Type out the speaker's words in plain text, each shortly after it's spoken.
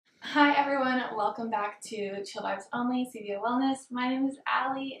welcome back to Chill Vibes Only, CVO Wellness. My name is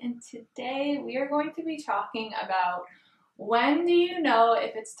Allie, and today we are going to be talking about when do you know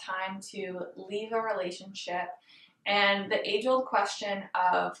if it's time to leave a relationship, and the age-old question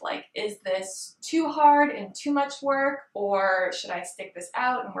of like, is this too hard and too much work, or should I stick this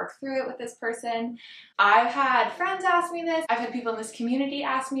out and work through it with this person? I've had friends ask me this. I've had people in this community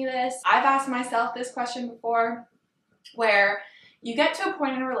ask me this. I've asked myself this question before, where you get to a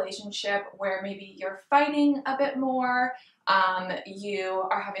point in a relationship where maybe you're fighting a bit more, you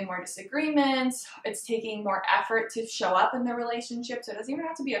are having more disagreements, it's taking more effort to show up in the relationship. So it doesn't even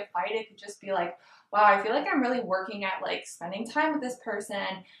have to be a fight. It could just be like, wow, I feel like I'm really working at like spending time with this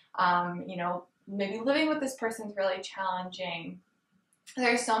person. Maybe living with this person is really challenging.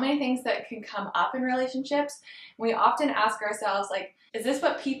 There's so many things that can come up in relationships. We often ask ourselves, like, is this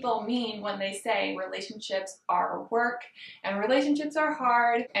what people mean when they say relationships are work and relationships are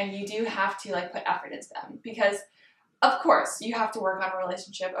hard and you do have to like put effort into them? Because of course you have to work on a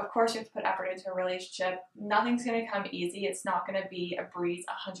relationship. Of course you have to put effort into a relationship. Nothing's going to come easy. It's not going to be a breeze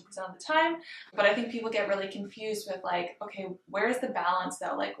 100% of the time. But I think people get really confused with like, okay, where's the balance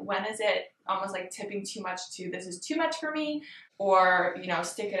though? Like, when is it almost like tipping too much to this is too much for me, or,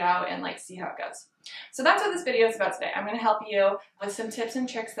 stick it out and like see how it goes. So that's what this video is about today. I'm going to help you with some tips and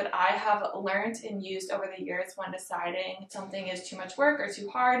tricks that I have learned and used over the years when deciding something is too much work or too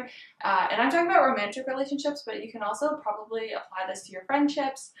hard. And I'm talking about romantic relationships, but you can also probably apply this to your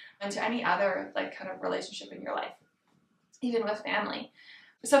friendships and to any other like kind of relationship in your life, even with family.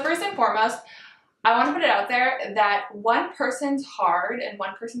 So first and foremost, I want to put it out there that one person's hard and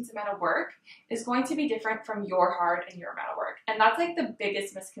one person's amount of work is going to be different from your hard and your amount of work. And that's like the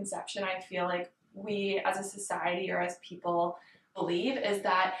biggest misconception I feel like we as a society or as people believe, is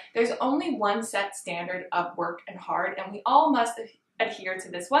that there's only one set standard of work and hard, and we all must adhere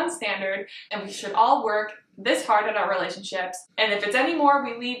to this one standard, and we should all work this hard at our relationships, and if it's any more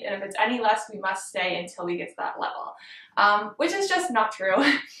we leave, and if it's any less we must stay until we get to that level, which is just not true.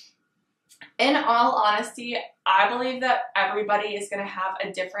 In all honesty, I believe that everybody is going to have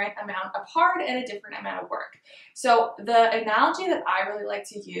a different amount of hard and a different amount of work. So the analogy that I really like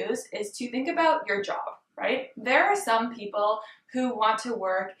to use is to think about your job, right? There are some people who want to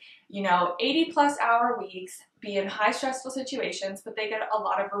work, 80+ hour weeks, be in high stressful situations, but they get a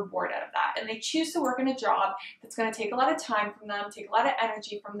lot of reward out of that. And they choose to work in a job that's going to take a lot of time from them, take a lot of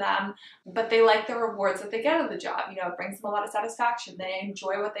energy from them, but they like the rewards that they get out of the job. It brings them a lot of satisfaction. They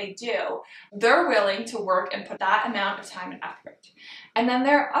enjoy what they do. They're willing to work and put that amount of time and effort. And then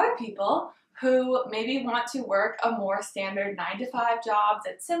there are other people who maybe want to work a more standard 9-to-5 job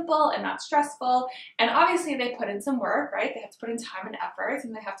that's simple and not stressful. And obviously they put in some work, right? They have to put in time and effort,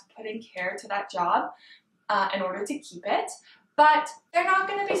 and they have to put in care to that job in order to keep it. But they're not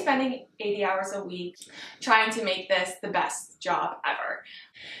going to be spending 80 hours a week trying to make this the best job ever.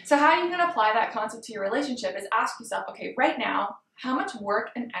 So how you can apply that concept to your relationship is ask yourself, okay, right now, how much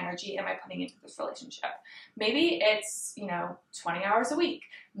work and energy am I putting into this relationship? Maybe it's, 20 hours a week.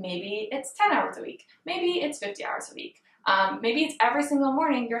 Maybe it's 10 hours a week. Maybe it's 50 hours a week. Maybe it's every single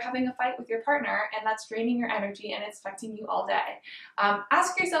morning you're having a fight with your partner and that's draining your energy and it's affecting you all day.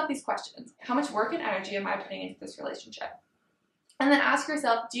 Ask yourself these questions. How much work and energy am I putting into this relationship? And then ask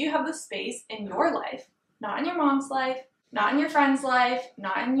yourself, do you have the space in your life, not in your mom's life, not in your friend's life,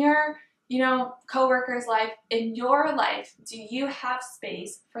 not in your coworker's life, in your life, do you have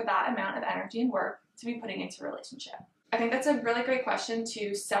space for that amount of energy and work to be putting into a relationship? I think that's a really great question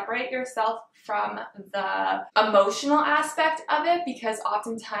to separate yourself from the emotional aspect of it, because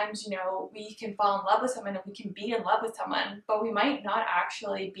oftentimes, we can fall in love with someone and we can be in love with someone, but we might not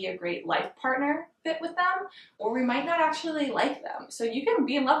actually be a great life partner fit with them, or we might not actually like them. So you can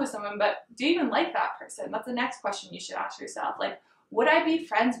be in love with someone, but do you even like that person? That's the next question you should ask yourself. Like, would I be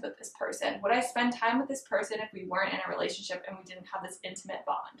friends with this person? Would I spend time with this person if we weren't in a relationship and we didn't have this intimate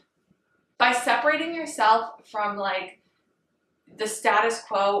bond? By separating yourself from like the status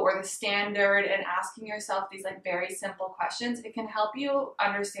quo or the standard and asking yourself these like very simple questions, it can help you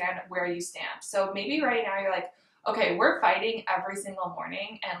understand where you stand. So maybe right now you're like, okay, we're fighting every single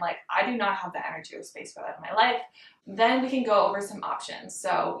morning and like I do not have the energy or space for that in my life. Then we can go over some options.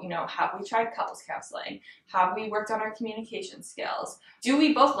 So, have we tried couples counseling? Have we worked on our communication skills? Do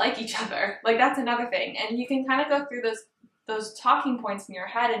we both like each other? Like, that's another thing. And you can kind of go through those talking points in your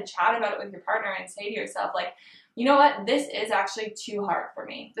head and chat about it with your partner and say to yourself, like, you know what, this is actually too hard for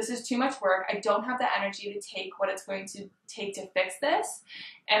me. This is too much work. I don't have the energy to take what it's going to take to fix this.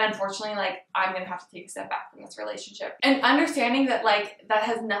 And unfortunately, like, I'm going to have to take a step back from this relationship. And understanding that, like, that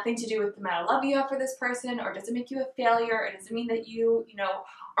has nothing to do with the amount of love you have for this person, or doesn't make you a failure. It doesn't mean that you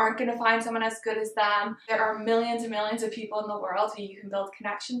aren't going to find someone as good as them. There are millions and millions of people in the world who you can build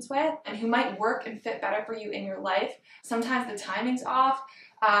connections with and who might work and fit better for you in your life. Sometimes the timing's off.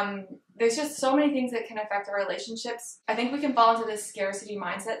 There's just so many things that can affect our relationships. I think we can fall into this scarcity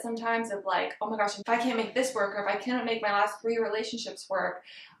mindset sometimes of like, oh my gosh, if I can't make this work, or if I can't make my last 3 relationships work,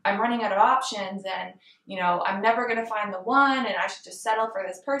 I'm running out of options, and you know, I'm never gonna find the one, and I should just settle for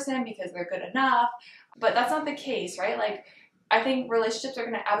this person because they're good enough. But that's not the case, right? Like, I think relationships are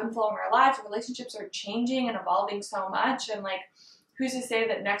gonna ebb and flow in our lives. Relationships are changing and evolving so much, and like, who's to say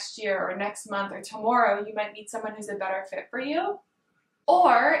that next year or next month or tomorrow you might meet someone who's a better fit for you?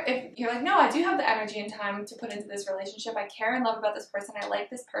 Or if you're like, no, I do have the energy and time to put into this relationship. I care and love about this person. I like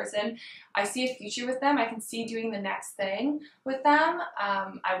this person. I see a future with them. I can see doing the next thing with them.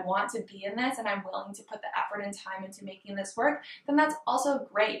 I want to be in this, and I'm willing to put the effort and time into making this work. Then that's also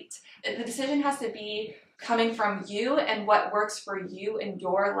great. The decision has to be coming from you and what works for you in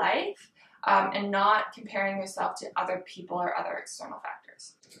your life, and not comparing yourself to other people or other external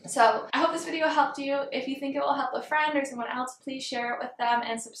factors. So I hope this video helped you. If you think it will help a friend or someone else, please share it with them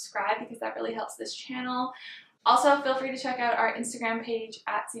and subscribe, because that really helps this channel. Also, feel free to check out our Instagram page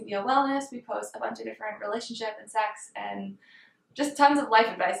at cvowellness. We post a bunch of different relationship and sex and just tons of life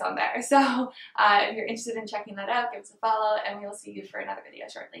advice on there. So if you're interested in checking that out, give us a follow, and we will see you for another video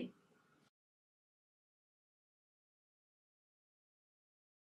shortly.